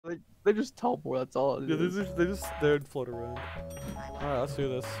They just teleport. That's all it Yeah, is. they just there and float around. All right, let's do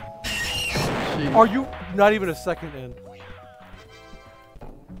this. Jeez. Are you not even a second in?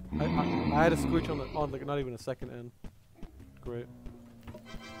 I had a screech on the not even a second in. Great.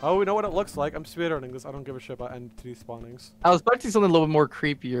 Oh, we know what it looks like. I'm speedrunning this. I don't give a shit about entity spawnings. I was expecting something a little bit more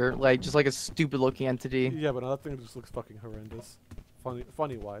creepier, like just like a stupid looking entity. Yeah, but no, that thing just looks fucking horrendous.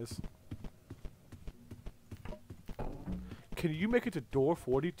 Funny wise. Can you make it to door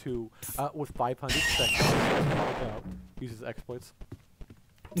 42 with 500 seconds? Uses exploits.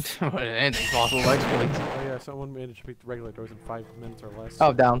 Anything's possible with exploits. Oh yeah, someone managed to beat the regular doors in 5 minutes or less.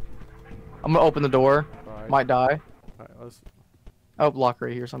 Oh, down. I'm gonna open the door. Alright. Might die. Alright, let's... Oh, block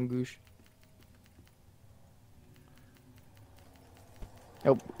right here, some goosh.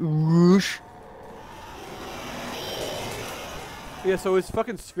 Oh, whoosh. Yeah, so his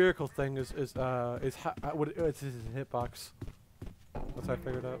fucking spherical thing is his hitbox. That's how I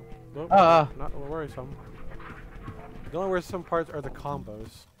figured out. Nope, not worrisome. The only worrisome parts are the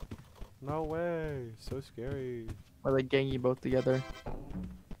combos. No way, so scary. Where they gang you both together.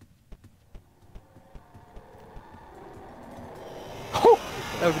 Oh!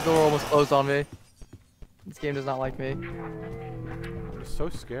 That door almost closed on me. This game does not like me. It's so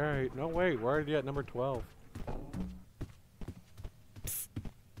scary. No way, we're already at number 12.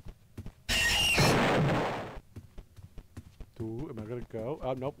 Ooh, am I gonna go?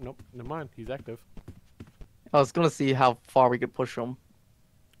 Oh, nope, never mind. He's active. I was gonna see how far we could push him.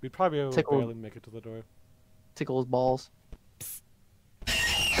 We'd probably be able to Tickle. barely make it to the door. Tickle his balls.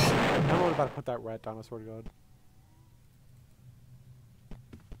 I'm not about to put that rat down, I swear to God.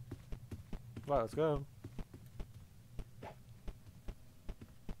 Right, let's go.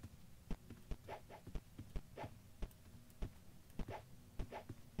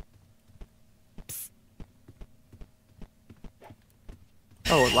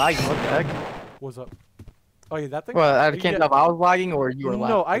 Oh, we're lagging. What the heck? What's up? Oh yeah, that thing. Well, I can't Yeah. tell if I was lagging or you were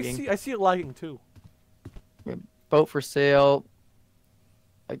lagging. No, I see it lagging too. Boat for sale.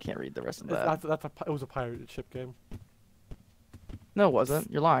 I can't read the rest of that. It was a pirate ship game. No, it wasn't.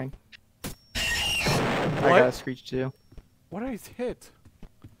 You're lying. I What? got a screech too. What did I hit?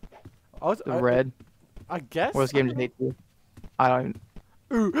 The red. I guess. What was game to hate you? I don't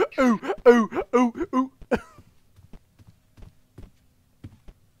even... Ooh.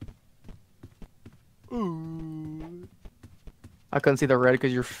 Ooh. I couldn't see the red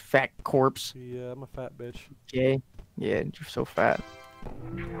because you're fat corpse. Yeah, I'm a fat bitch. Okay. Yeah, you're so fat.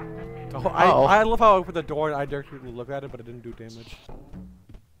 Oh, I love how I opened the door and I directly looked at it, but it didn't do damage.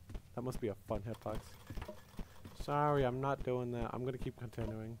 That must be a fun hitbox. Sorry, I'm not doing that. I'm gonna keep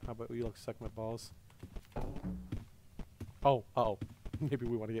continuing. How about you suck my balls? Oh, uh-oh. Maybe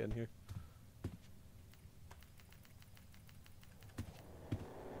we want to get in here.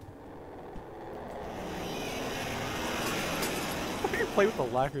 You play with the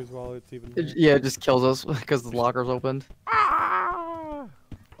lockers while it's even here. Yeah, it just kills us because the locker's opened. Ah!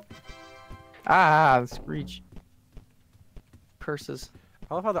 Ah, the screech. Curses.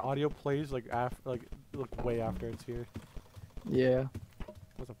 I love how the audio plays like way after it's here. Yeah.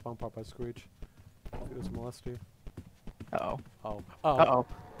 That's a fun part by Screech. It was molesty. Uh-oh. Oh. Uh-oh.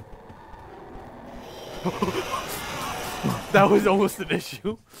 That was almost an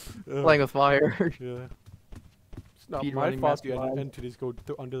issue. Playing with fire. Yeah. It's not Speed my running fault the mastermind. entities go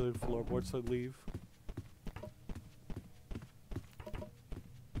under the floorboards, so leave.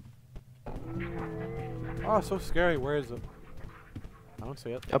 Oh, so scary. Where is it? I don't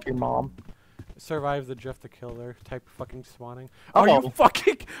see it. Up your mom. Survive the Jeff the Killer type fucking spawning. Oh. Are you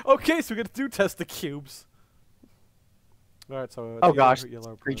fucking... Okay, so we get to test the cubes. Alright, so... Oh gosh,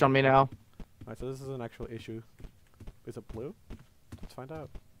 yellow, screech on me now. Alright, so this is an actual issue. Is it blue? Let's find out.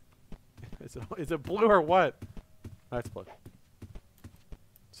 Is it blue or what? No, it's blue.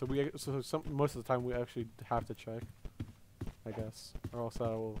 So most of the time we actually have to check, I guess, or else that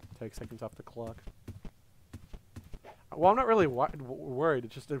will take seconds off the clock. Well, I'm not really worried.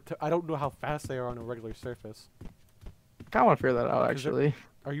 It's just I don't know how fast they are on a regular surface. I kinda wanna figure that out actually.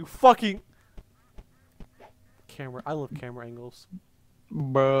 Are you fucking camera? I love camera angles.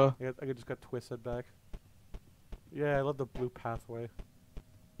 Bruh. I just got twisted back. Yeah, I love the blue pathway.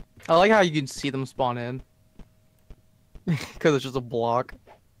 I like how you can see them spawn in. Because it's just a block.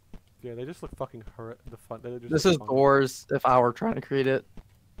 Yeah, they just look fucking This is doors if I were trying to create it.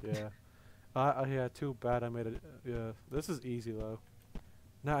 Yeah. Yeah, too bad I made it. Yeah, this is easy though.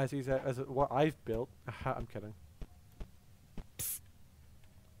 Not as easy as what I've built. I'm kidding.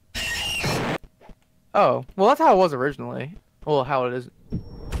 Oh, well that's how it was originally. Well, how it is.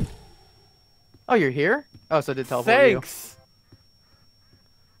 Oh, you're here? Oh, so it did teleport you. Thanks!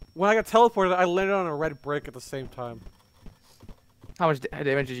 when I got teleported, I landed on a red brick at the same time. How much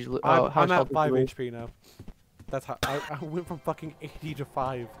damage did you lose? I'm, Oh, how I'm much at health did 5 you lose? HP now. That's how I went from fucking 80 to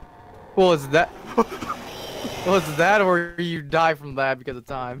 5. Well, is that? Well, it's that, or you die from that because of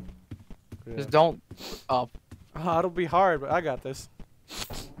time. Yeah. Just don't. Oh, It'll be hard, but I got this.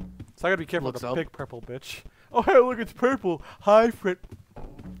 So I gotta be careful with Looks the up. big purple bitch. Oh hey, look, it's purple. Hi, friend.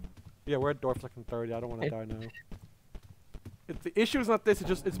 Yeah, we're at door flicking 30. I don't want to die now. The issue is not this.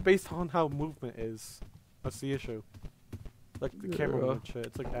 It's based on how movement is. That's the issue. Like the camera movement shit.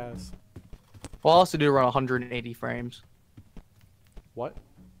 It's like ass. well, I also do around 180 frames. What?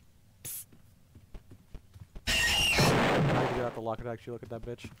 I need to get out the locker to actually look at that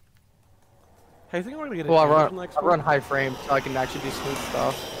bitch. Hey, I think we're gonna get an Well, animation I run high frames so I can actually do smooth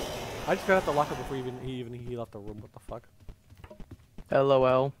stuff. I just got out the locker before he left the room. What the fuck?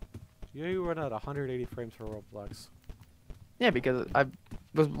 LOL. You run at 180 frames for Roblox. Yeah, because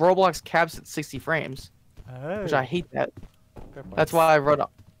Roblox caps at 60 frames, which I hate that. That's why I wrote.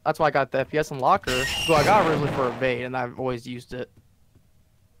 That's why I got the FPS unlocker. So I got originally for evade, and I've always used it.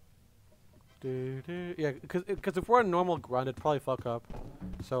 Yeah, because if we're on normal ground, it'd probably fuck up.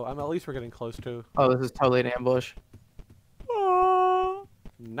 So at least we're getting close to. Oh, this is totally an ambush.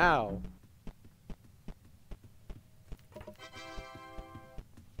 Now.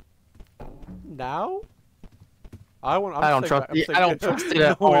 Now? I don't trust it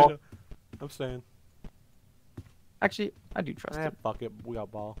at no, all. I'm staying. Actually, I do trust it. Fuck it. We got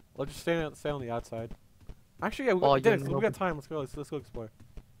ball. Let's just stay on the outside. Actually, yeah, we Ball, got, you we got time. Let's go. Let's go explore.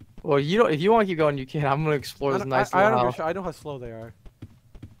 Well, you don't. If you want to keep going, you can. I'm gonna explore this nice little house. I know how slow they are.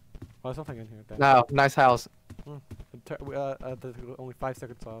 Oh, there's nothing in here. Damn. No, nice house. Only 5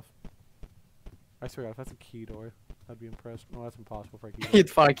 seconds off. I swear, if that's a key door, I'd be impressed. No, that's impossible for a key door. You'd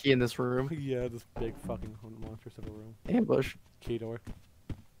find a key in this room. Yeah, this big fucking monstrous of a room. Ambush. Key door.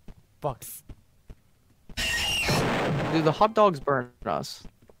 Fuck. Do the hot dogs burn us?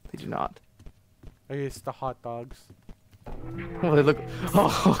 They do not. It's the hot dogs. Oh, they look.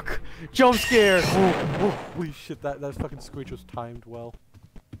 Oh, jump scare! Oh, holy shit! That fucking screech was timed well.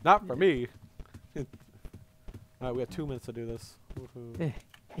 Not for me. Alright, we got 2 minutes to do this.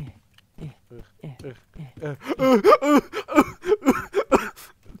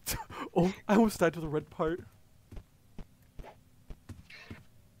 Oh, I almost died to the red part.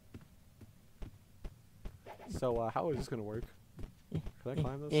 So, how is this gonna work? Can I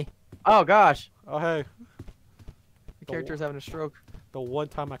climb this? Oh gosh! Oh, hey. The character's having a stroke. The one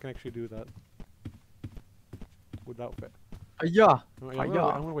time I can actually do that. Without fit. Yeah. I'm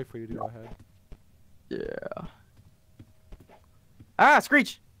gonna wait for you to go ahead. Yeah. Ah,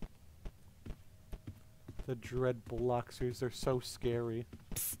 Screech! The dread bloxers, they're so scary.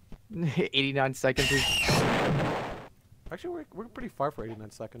 89 seconds. Actually, we're pretty far for 89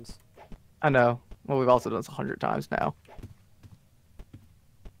 seconds. I know. Well, we've also done this 100 times now.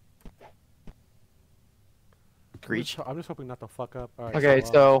 Screech. I'm just hoping not to fuck up. All right, Okay,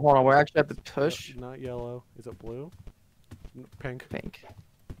 so hold on. We're actually at the push. Not yellow. Is it blue? Pink. Pink.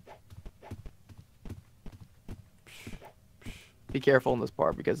 Be careful in this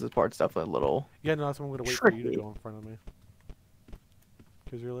part because this part's definitely a little. Yeah, no, that's why I'm gonna wait for you to go in front of me.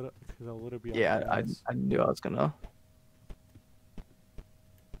 Cause I'll literally be. Yeah, I knew I was gonna.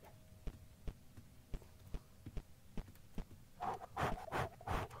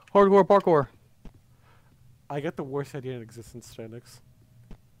 Hardcore parkour. I get the worst idea in existence, Strandix.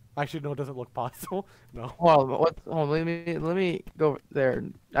 Actually, no, it doesn't look possible. No. Hold on, hold on, let me go there.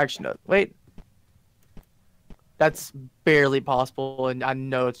 Actually, no. Wait. That's barely possible, and I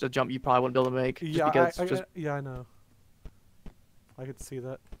know it's a jump you probably wouldn't be able to make. Yeah, I know. I could see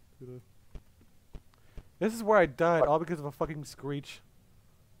that. This is where I died, all because of a fucking screech.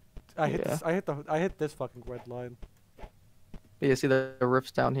 I hit this fucking red line. You see the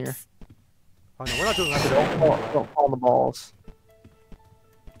rifts down here. Oh no, we're not doing that. Don't fall on the balls.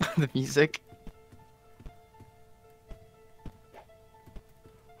 The music.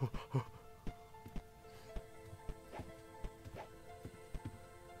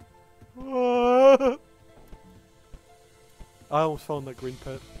 I almost fell in that green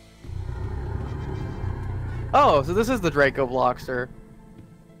pit. Oh, so this is the Draco Blockster.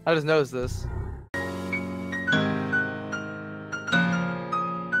 I just noticed this.